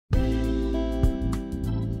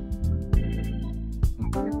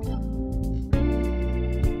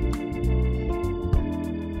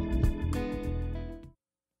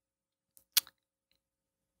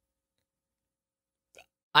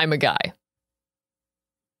I'm a guy.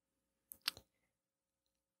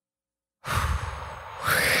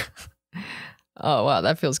 Oh, wow,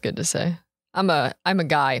 that feels good to say. I'm a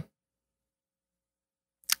guy.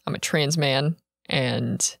 I'm a trans man,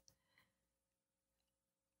 and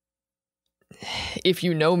if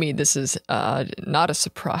you know me, this is not a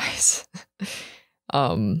surprise.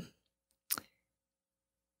 There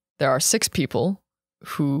are 6 people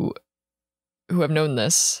who have known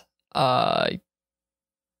this, who I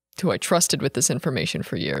trusted with this information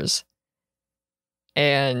for years.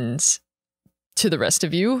 And to the rest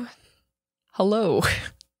of you, hello.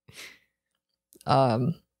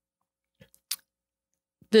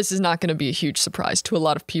 This is not going to be a huge surprise to a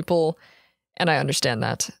lot of people, and I understand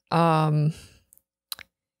that.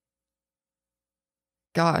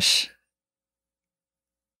 Gosh.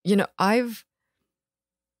 You know, I've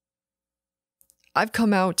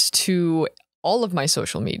come out to all of my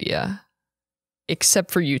social media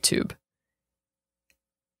except for YouTube.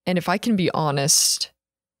 And if I can be honest,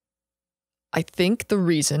 I think the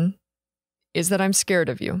reason is that I'm scared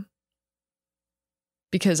of you.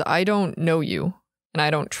 Because I don't know you and I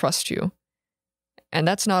don't trust you. And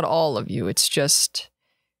that's not all of you. It's just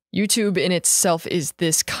YouTube in itself is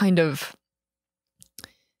this kind of,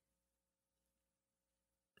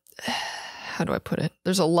 how do I put it?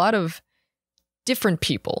 There's a lot of different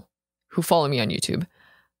people who follow me on YouTube.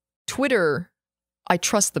 Twitter, I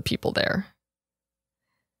trust the people there.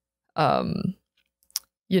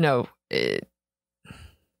 You know, they're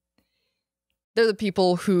the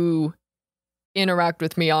people who interact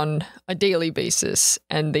with me on a daily basis,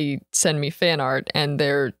 and they send me fan art, and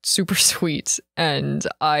they're super sweet. And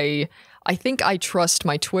I think I trust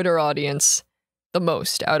my Twitter audience the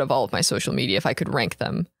most out of all of my social media, if I could rank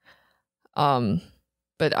them. But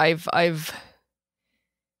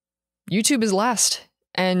YouTube is last,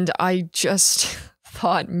 and I just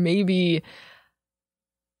thought maybe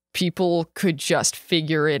people could just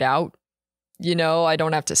figure it out. You know, I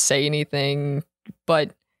don't have to say anything,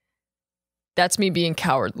 but that's me being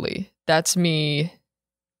cowardly. That's me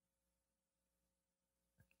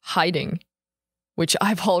hiding, which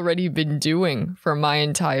I've already been doing for my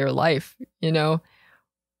entire life. You know,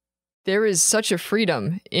 there is such a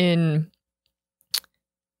freedom in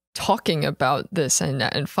talking about this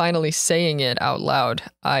and finally saying it out loud.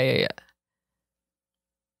 I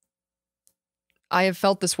have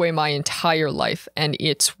felt this way my entire life, and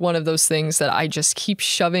it's one of those things that I just keep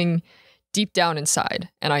shoving deep down inside.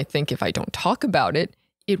 And I think if I don't talk about it,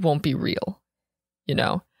 it won't be real. You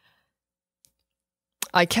know?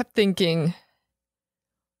 I kept thinking,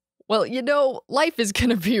 well, you know, life is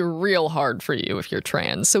gonna be real hard for you if you're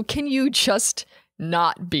trans. So can you just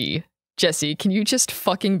not be? Jesse, can you just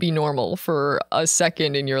fucking be normal for a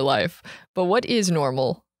second in your life? But what is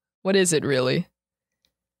normal? What is it really?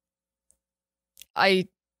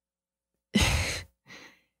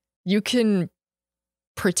 You can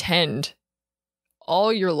pretend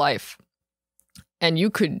all your life, and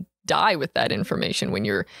you could die with that information when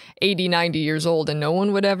you're 80, 90 years old, and no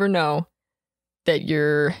one would ever know that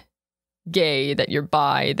you're gay, that you're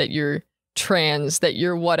bi, that you're trans, that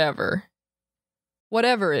you're whatever.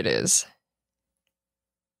 Whatever it is.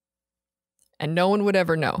 And no one would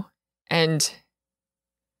ever know. And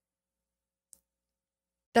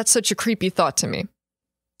that's such a creepy thought to me.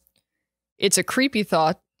 It's a creepy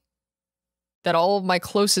thought that all of my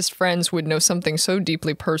closest friends would know something so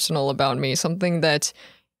deeply personal about me, something that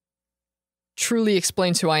truly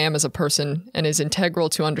explains who I am as a person and is integral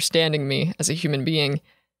to understanding me as a human being,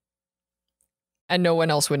 and no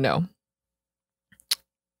one else would know.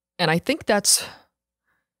 And I think that's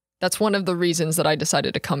one of the reasons that I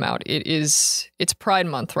decided to come out. It's Pride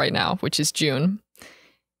Month right now, which is June.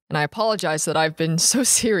 And I apologize that I've been so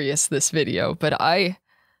serious this video, but I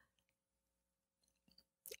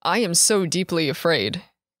am so deeply afraid,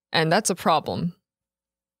 and that's a problem.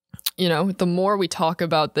 You know, the more we talk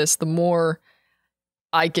about this, the more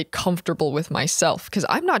I get comfortable with myself, because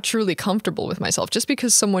I'm not truly comfortable with myself. Just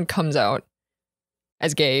because someone comes out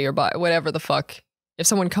as gay or bi, whatever the fuck, if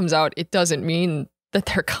someone comes out, it doesn't mean that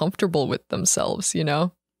they're comfortable with themselves, you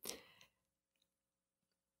know?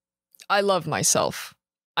 I love myself.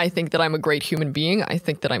 I think that I'm a great human being. I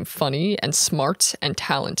think that I'm funny and smart and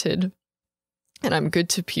talented. And I'm good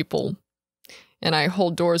to people. And I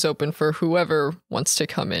hold doors open for whoever wants to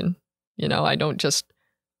come in. You know, I don't just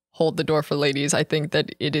hold the door for ladies. I think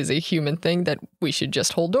that it is a human thing that we should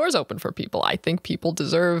just hold doors open for people. I think people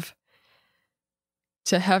deserve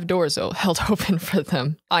to have doors held open for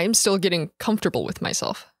them. I am still getting comfortable with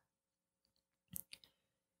myself.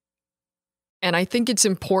 And I think it's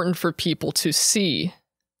important for people to see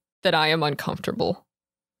that I am uncomfortable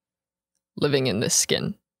living in this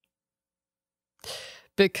skin.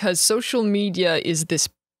 Because social media is this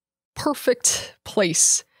perfect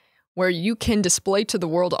place where you can display to the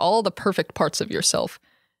world all the perfect parts of yourself.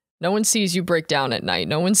 No one sees you break down at night.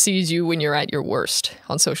 No one sees you when you're at your worst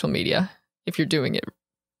on social media, if you're doing it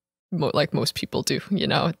like most people do. You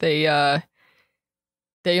know, they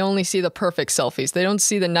only see the perfect selfies. They don't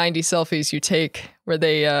see the 90 selfies you take where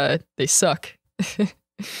they suck.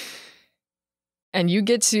 And you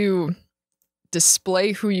get to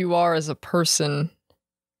display who you are as a person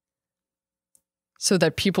so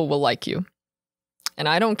that people will like you. And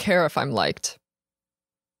I don't care if I'm liked.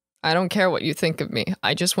 I don't care what you think of me.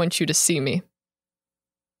 I just want you to see me.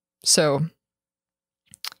 So,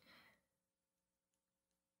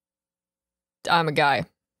 I'm a guy.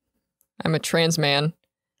 I'm a trans man.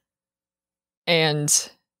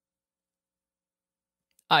 And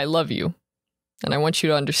I love you. And I want you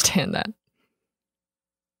to understand that.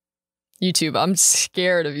 YouTube, I'm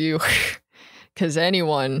scared of you. Because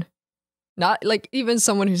anyone, not like even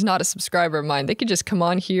someone who's not a subscriber of mine, they could just come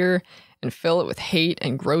on here and fill it with hate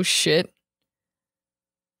and gross shit.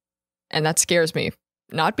 And that scares me.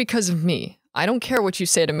 Not because of me. I don't care what you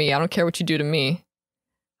say to me. I don't care what you do to me.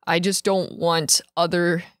 I just don't want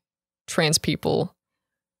other trans people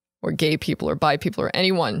or gay people or bi people or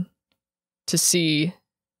anyone to see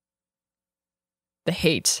the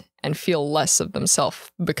hate and feel less of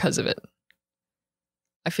themselves because of it.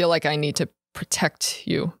 I feel like I need to protect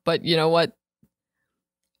you. But you know what?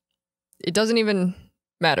 It doesn't even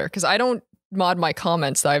matter because I don't mod my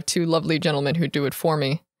comments. I have two lovely gentlemen who do it for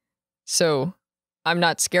me. So I'm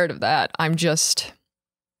not scared of that. I'm just...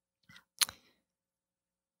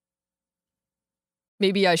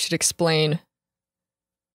 Maybe I should explain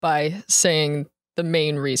by saying the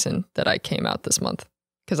main reason that I came out this month.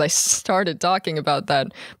 Because I started talking about that,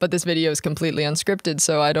 but this video is completely unscripted,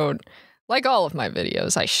 so I don't... Like all of my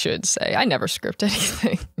videos, I should say. I never script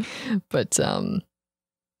anything. But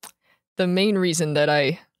the main reason that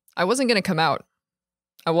I wasn't going to come out.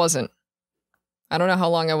 I wasn't. I don't know how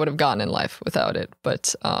long I would have gotten in life without it,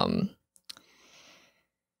 but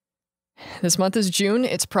this month is June.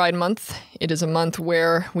 It's Pride Month. It is a month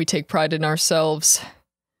where we take pride in ourselves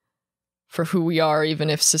for who we are, even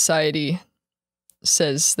if society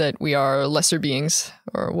says that we are lesser beings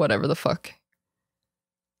or whatever the fuck.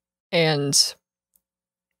 And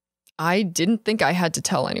I didn't think I had to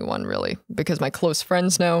tell anyone, really, because my close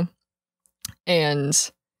friends know,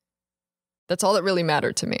 and that's all that really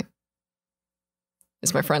mattered to me,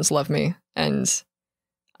 is my friends love me, and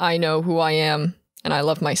I know who I am, and I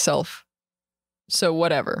love myself, so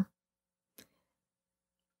whatever.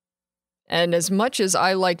 And as much as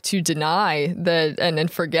I like to deny that and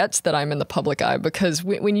forget that I'm in the public eye, because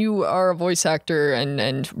when you are a voice actor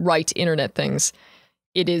and write internet things,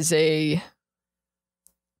 it is a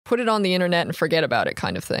put it on the internet and forget about it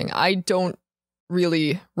kind of thing. I don't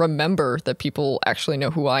really remember that people actually know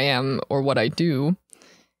who I am or what I do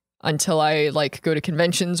until I like go to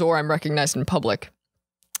conventions or I'm recognized in public.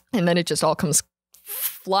 And then it just all comes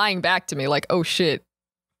flying back to me like, oh shit,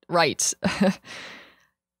 right.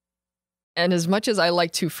 And as much as I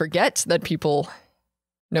like to forget that people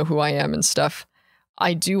know who I am and stuff,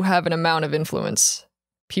 I do have an amount of influence.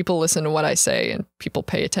 People listen to what I say and people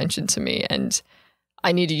pay attention to me, and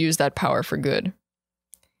I need to use that power for good.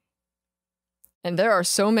 And there are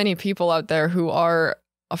so many people out there who are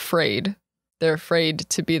afraid. They're afraid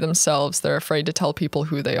to be themselves. They're afraid to tell people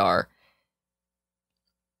who they are.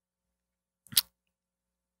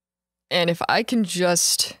 And if I can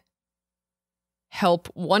just help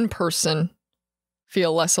one person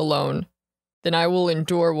feel less alone, then I will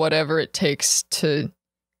endure whatever it takes to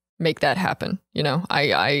make that happen. You know,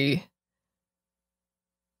 I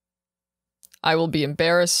will be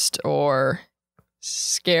embarrassed or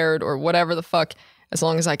scared or whatever the fuck as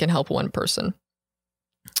long as I can help one person.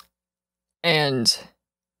 And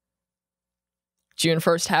June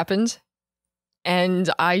 1st happened, and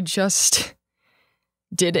I just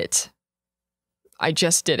did it. I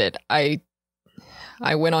just did it.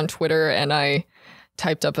 I went on Twitter and I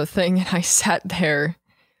typed up a thing, and I sat there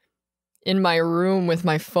in my room with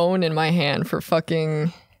my phone in my hand for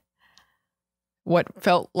fucking what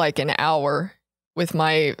felt like an hour with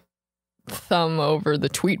my thumb over the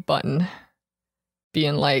tweet button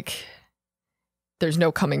being like, there's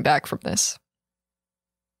no coming back from this.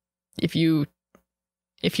 If you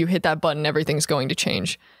hit that button, everything's going to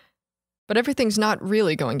change. But everything's not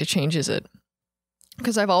really going to change, is it?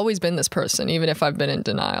 Because I've always been this person, even if I've been in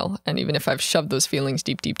denial, and even if I've shoved those feelings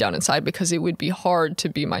deep, deep down inside, because it would be hard to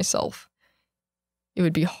be myself. It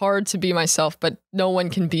would be hard to be myself, but no one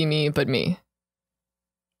can be me but me.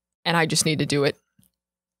 and I just need to do it.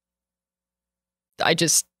 I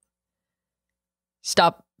just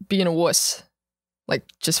stop being a wuss. Like,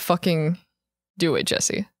 just fucking do it,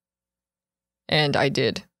 Jesse. And I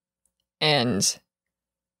did. And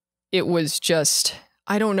it was just,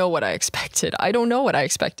 I don't know what I expected.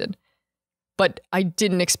 But I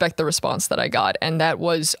didn't expect the response that I got. And that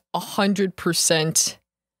was 100%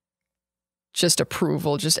 just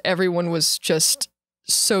approval. Just everyone was just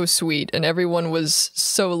so sweet. And everyone was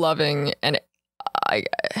so loving. And I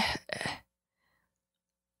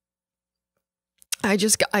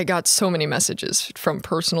got so many messages from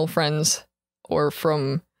personal friends or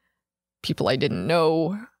from people I didn't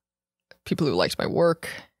know, people who liked my work,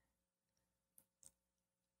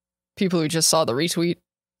 people who just saw the retweet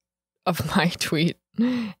of my tweet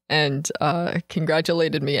and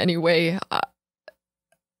congratulated me anyway.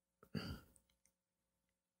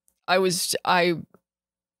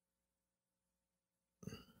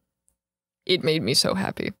 It made me so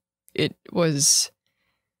happy. It was,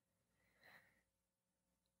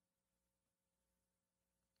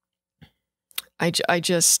 I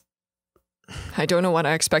don't know what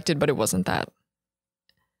I expected, but it wasn't that.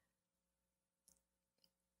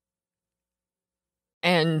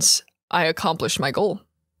 And I accomplished my goal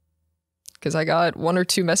because I got 1 or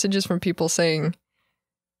 2 messages from people saying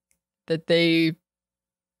that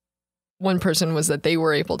one person was that they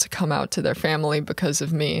were able to come out to their family because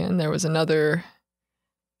of me. And there was another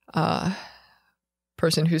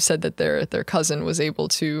person who said that their cousin was able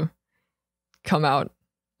to come out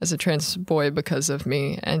as a trans boy because of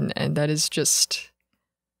me. And that is just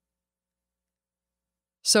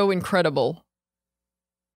so incredible.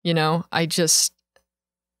 You know, I'm just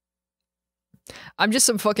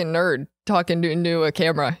some fucking nerd talking into a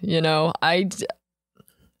camera, you know. I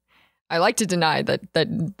like to deny that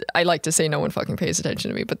I like to say no one fucking pays attention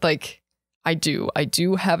to me, but like I do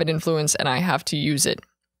have an influence and I have to use it.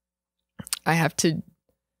 I have to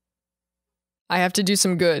do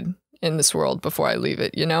some good in this world before I leave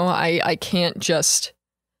it, you know. I can't just,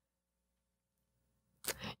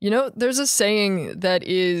 you know, there's a saying that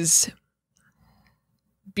is,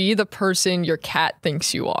 be the person your cat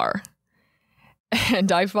thinks you are.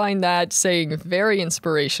 And I find that saying very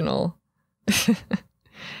inspirational.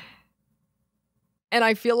 And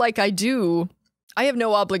I feel like I have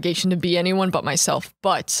no obligation to be anyone but myself,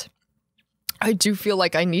 but I do feel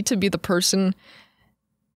like I need to be the person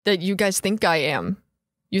that you guys think I am.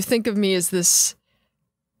 You think of me as this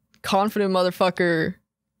confident motherfucker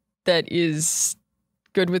that is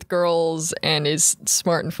good with girls and is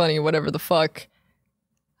smart and funny, whatever the fuck.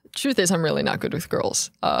 Truth is, I'm really not good with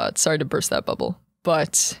girls. Sorry to burst that bubble.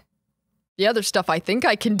 But the other stuff I think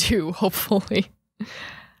I can do, hopefully.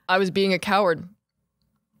 I was being a coward.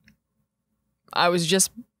 I wasn't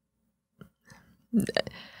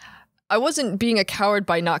being a coward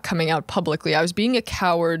by not coming out publicly. I was being a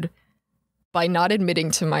coward by not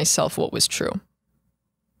admitting to myself what was true.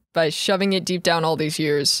 By shoving it deep down all these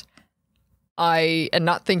years. And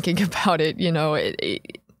not thinking about it, you know,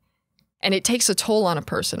 and it takes a toll on a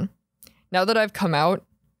person. Now that I've come out,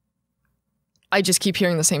 I just keep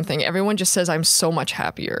hearing the same thing. Everyone just says I'm so much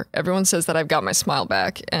happier. Everyone says that I've got my smile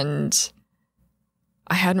back, and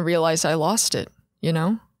I hadn't realized I lost it, you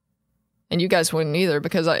know? And you guys wouldn't either,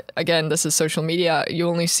 because again, this is social media. You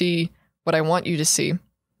only see what I want you to see.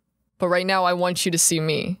 But right now, I want you to see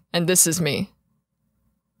me, and this is me.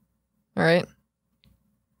 All right?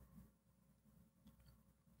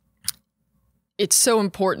 It's so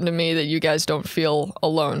important to me that you guys don't feel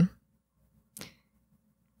alone.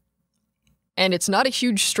 And it's not a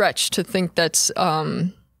huge stretch to think that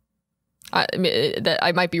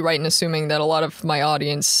I might be right in assuming that a lot of my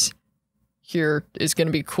audience here is going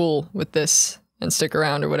to be cool with this and stick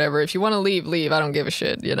around or whatever. If you want to leave, leave. I don't give a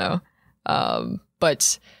shit, you know.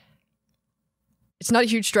 But it's not a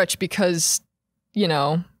huge stretch because, you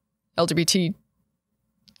know, LGBTQI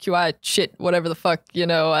shit, whatever the fuck, you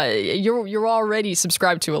know, you're already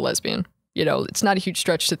subscribed to a lesbian. You know, it's not a huge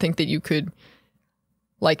stretch to think that you could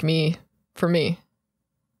like me for me.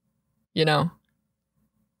 You know,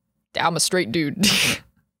 I'm a straight dude.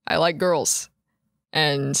 I like girls.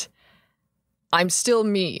 And I'm still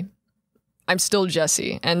me. I'm still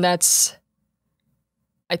Jesse. And that's,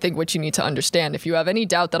 I think, what you need to understand. If you have any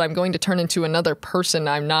doubt that I'm going to turn into another person,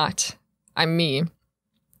 I'm not. I'm me.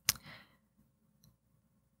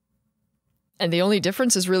 And the only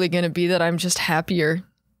difference is really going to be that I'm just happier.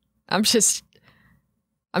 I'm just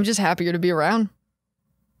happier to be around.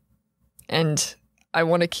 And I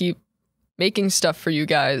want to keep making stuff for you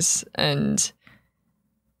guys, and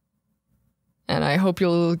I hope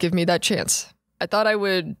you'll give me that chance, I thought I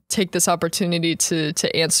would take this opportunity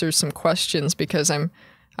to answer some questions because I'm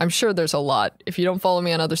sure there's a lot. If you don't follow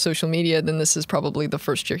me on other social media, then this is probably the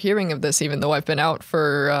first you're hearing of this, even though I've been out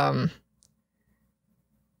for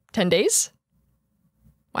 10 days.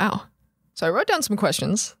 Wow. So I wrote down some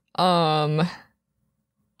questions. The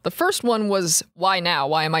first one was, why now?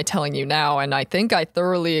 Why am I telling you now? And I think I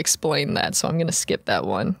thoroughly explained that, so I'm going to skip that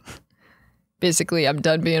one. Basically, I'm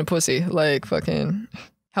done being a pussy. Like, fucking,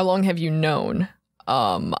 how long have you known?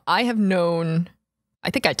 I have known, I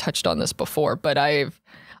think I touched on this before, but I've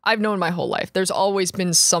known my whole life. There's always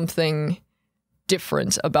been something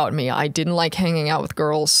different about me. I didn't like hanging out with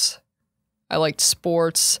girls. I liked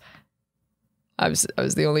sports. I was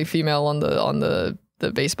the only female on the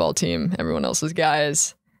baseball team. Everyone else was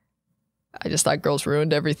guys. I just thought girls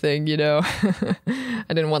ruined everything, you know. I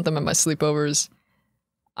didn't want them at my sleepovers.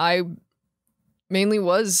 I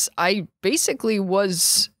basically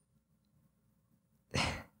was.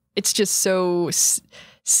 It's just so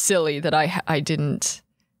silly that I didn't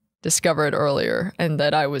discover it earlier and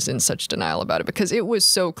that I was in such denial about it because it was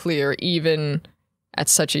so clear even at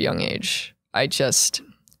such a young age. I just,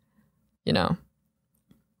 you know,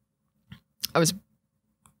 I was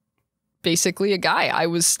basically a guy. I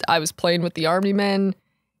was playing with the army men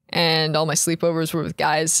and all my sleepovers were with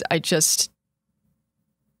guys.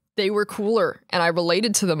 They were cooler and I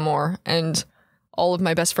related to them more. And all of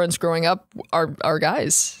my best friends growing up are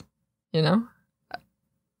guys, you know?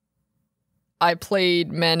 I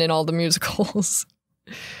played men in all the musicals.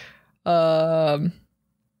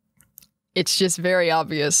 It's just very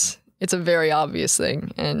obvious. It's a very obvious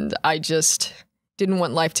thing. And I just didn't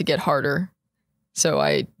want life to get harder. So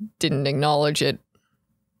I didn't acknowledge it.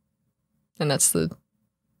 And that's the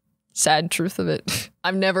sad truth of it.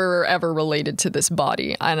 I've never, ever related to this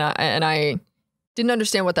body. And I didn't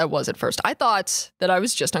understand what that was at first. I thought that I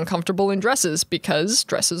was just uncomfortable in dresses because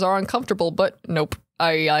dresses are uncomfortable. But nope.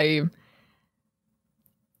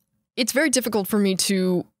 It's very difficult for me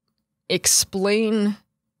to explain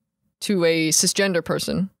to a cisgender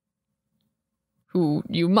person, who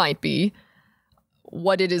you might be,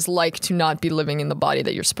 what it is like to not be living in the body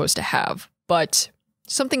that you're supposed to have. But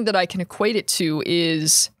something that I can equate it to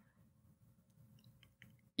is,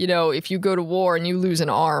 you know, if you go to war and you lose an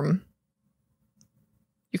arm,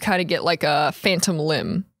 you kind of get like a phantom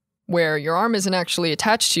limb where your arm isn't actually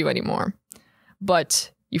attached to you anymore, but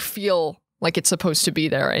you feel like it's supposed to be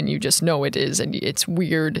there and you just know it is, and it's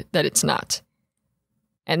weird that it's not.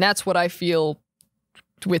 And that's what I feel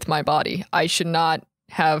with my body. I should not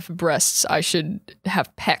have breasts. I should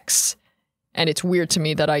have pecs. And it's weird to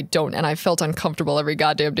me that I don't. And I felt uncomfortable every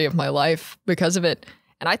goddamn day of my life because of it.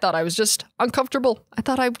 And I thought I was just uncomfortable. I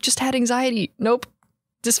thought I just had anxiety. Nope.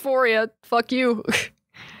 Dysphoria. Fuck you.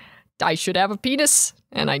 I should have a penis.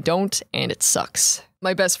 And I don't. And it sucks.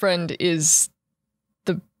 My best friend is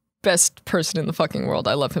the best person in the fucking world.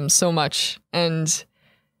 I love him so much. And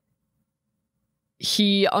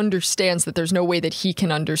he understands that there's no way that he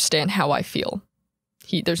can understand how I feel.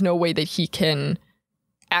 There's no way that he can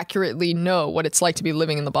accurately know what it's like to be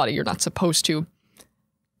living in the body you're not supposed to.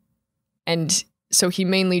 And so he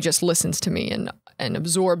mainly just listens to me and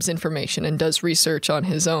absorbs information and does research on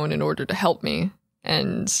his own in order to help me.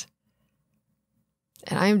 And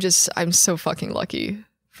I'm so fucking lucky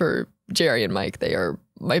for Jerry and Mike. They are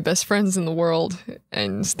my best friends in the world,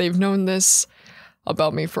 and they've known this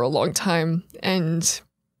about me for a long time, and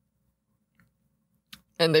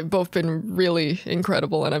they've both been really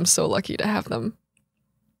incredible, and I'm so lucky to have them.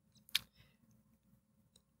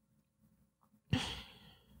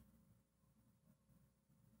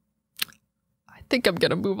 I think I'm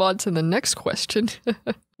gonna move on to the next question.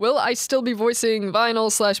 Will I still be voicing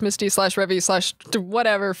Vinyl / Misty / Revy /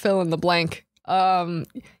 whatever, fill in the blank?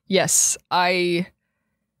 Yes, I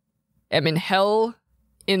am in hell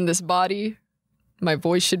in this body. My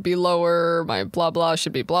voice should be lower, my blah blah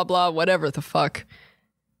should be blah blah, whatever the fuck.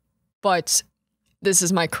 But this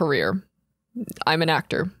is my career. I'm an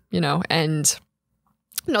actor, you know, and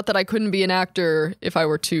not that I couldn't be an actor if I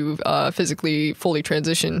were to physically fully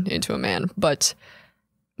transition into a man, but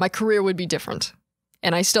my career would be different.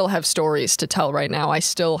 And I still have stories to tell right now. I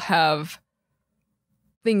still have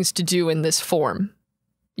things to do in this form,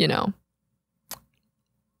 you know.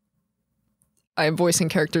 I am voicing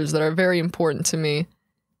characters that are very important to me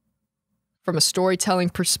from a storytelling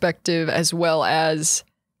perspective, as well as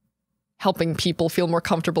helping people feel more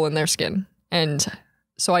comfortable in their skin. And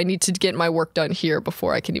so I need to get my work done here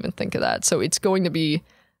before I can even think of that. So it's going to be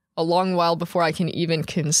a long while before I can even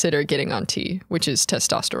consider getting on T, which is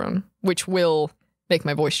testosterone, which will make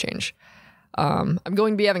my voice change. I'm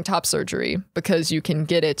going to be having top surgery because you can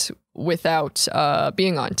get it without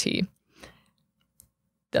being on T.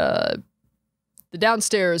 The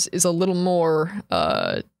downstairs is a little more,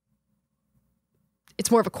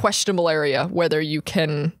 it's more of a questionable area whether you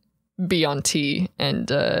can be on T and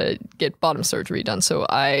get bottom surgery done. So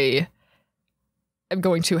I am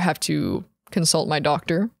going to have to consult my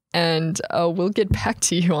doctor, and we'll get back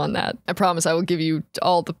to you on that. I promise I will give you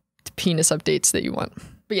all the penis updates that you want.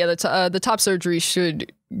 But yeah, the top surgery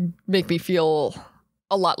should make me feel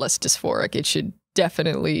a lot less dysphoric. It should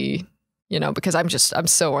definitely, because I'm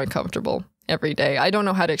so uncomfortable every day. I don't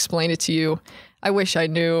know how to explain it to you. I wish I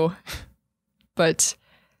knew, but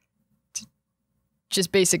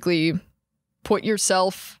just basically put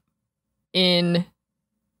yourself in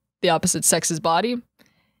the opposite sex's body.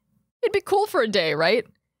 It'd be cool for a day, right?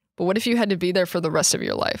 But what if you had to be there for the rest of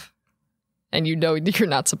your life? And you're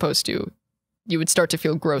not supposed to. You would start to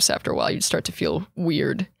feel gross after a while. You'd start to feel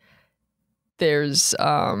weird. There's,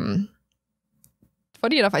 funny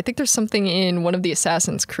enough, I think there's something in one of the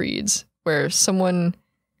Assassin's Creeds where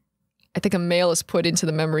I think a male is put into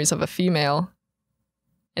the memories of a female.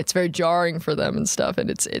 It's very jarring for them and stuff, and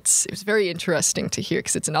it was very interesting to hear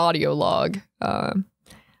because it's an audio log. I'll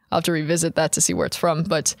have to revisit that to see where it's from,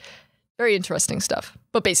 but very interesting stuff.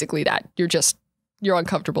 But basically that, you're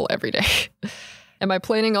uncomfortable every day. Am I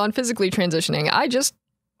planning on physically transitioning? I just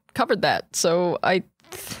covered that, so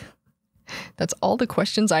that's all the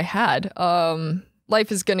questions I had.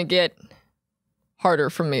 Life is gonna get harder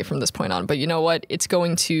for me from this point on, but you know what? It's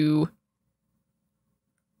going to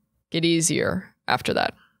get easier after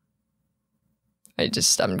that. I'm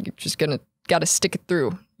just gotta stick it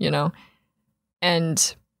through,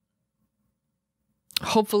 and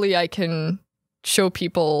hopefully I can show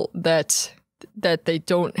people that they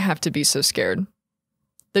don't have to be so scared.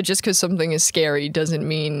 That just because something is scary doesn't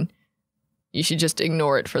mean you should just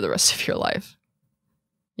ignore it for the rest of your life.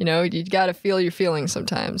 You gotta feel your feelings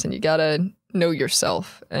sometimes, and you gotta know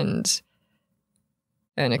yourself and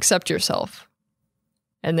accept yourself.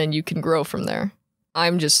 And then you can grow from there.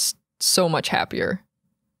 I'm just so much happier.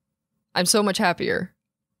 I'm so much happier.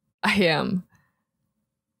 I am.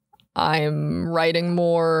 I'm writing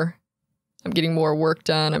more. I'm getting more work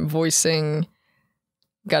done. I'm voicing.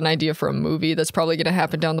 Got an idea for a movie that's probably going to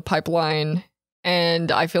happen down the pipeline.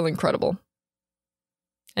 And I feel incredible.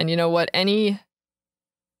 And you know what?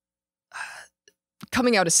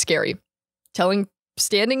 Coming out is scary.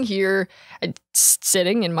 Standing here and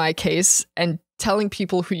sitting, in my case, and telling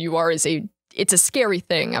people who you are it's a scary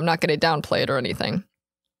thing. I'm not going to downplay it or anything.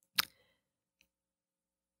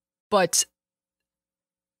 But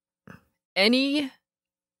any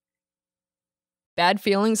bad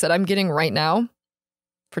feelings that I'm getting right now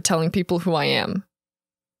for telling people who I am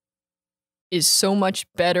is so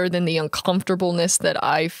much better than the uncomfortableness that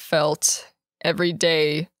I felt every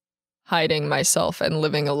day hiding myself and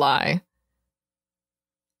living a lie.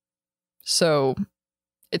 So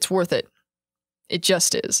it's worth it. It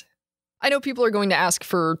just is. I know people are going to ask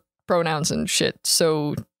for pronouns and shit,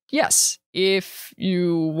 so yes, if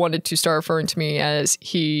you wanted to start referring to me as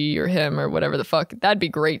he or him or whatever the fuck, that'd be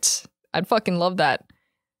great. I'd fucking love that.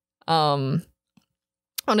 On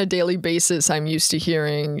a daily basis, I'm used to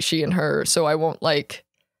hearing she and her, so I won't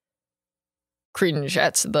cringe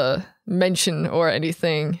at the mention or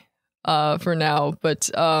anything for now.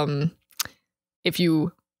 But if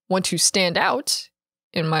you want to stand out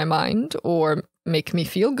in my mind or make me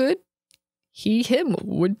feel good, he, him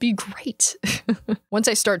would be great. Once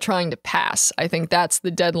I start trying to pass, I think that's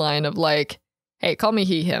the deadline of hey, call me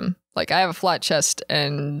he, him. I have a flat chest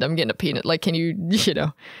and I'm getting a peanut. Can you,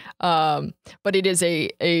 but it is I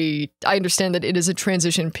understand that it is a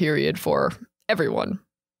transition period for everyone,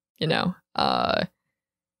 Mike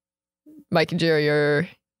and Jerry are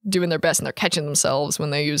doing their best and they're catching themselves when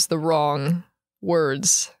they use the wrong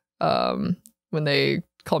words. When they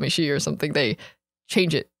call me she or something, they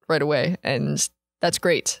change it right away, and that's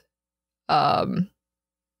great. And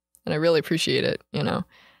I really appreciate it,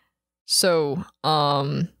 So,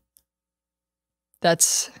 I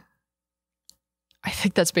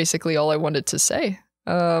think that's basically all I wanted to say.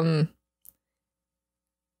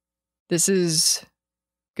 This is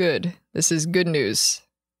good. This is good news.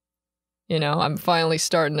 I'm finally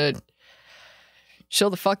starting to chill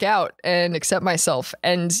the fuck out and accept myself.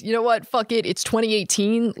 And you know what? Fuck it. It's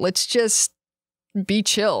 2018. Let's just be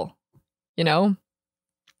chill.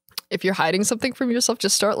 If you're hiding something from yourself,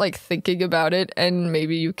 just start thinking about it, and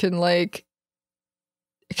maybe you can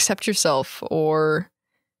accept yourself or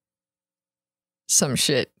some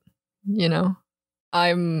shit.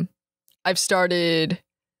 I've started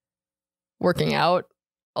working out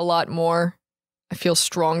a lot more. I feel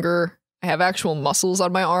stronger. I have actual muscles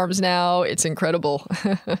on my arms now. It's incredible.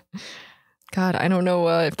 God, I don't know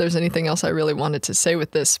if there's anything else I really wanted to say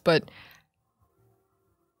with this, but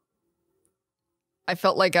I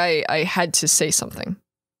felt like I had to say something,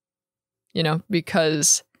 you know,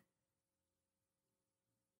 because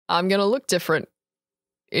I'm going to look different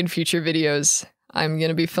in future videos. I'm going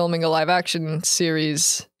to be filming a live action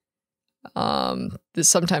series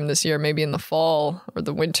sometime this year, maybe in the fall or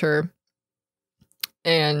the winter.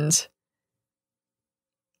 And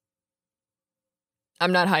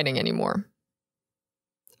I'm not hiding anymore.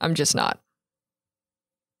 I'm just not.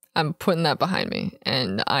 I'm putting that behind me,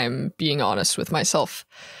 and I'm being honest with myself,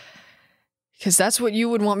 because that's what you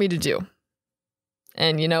would want me to do.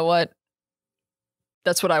 And you know what?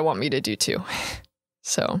 That's what I want me to do too.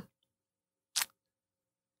 So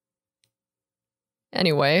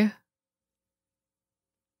anyway,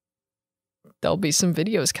 there'll be some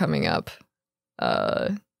videos coming up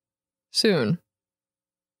soon.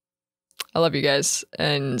 I love you guys,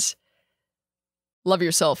 and love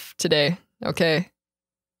yourself today, okay?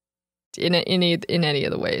 In any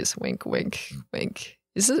of the ways. Wink, wink, wink.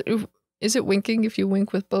 Is it winking if you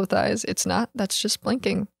wink with both eyes? It's not. That's just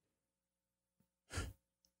blinking.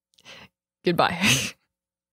 Goodbye.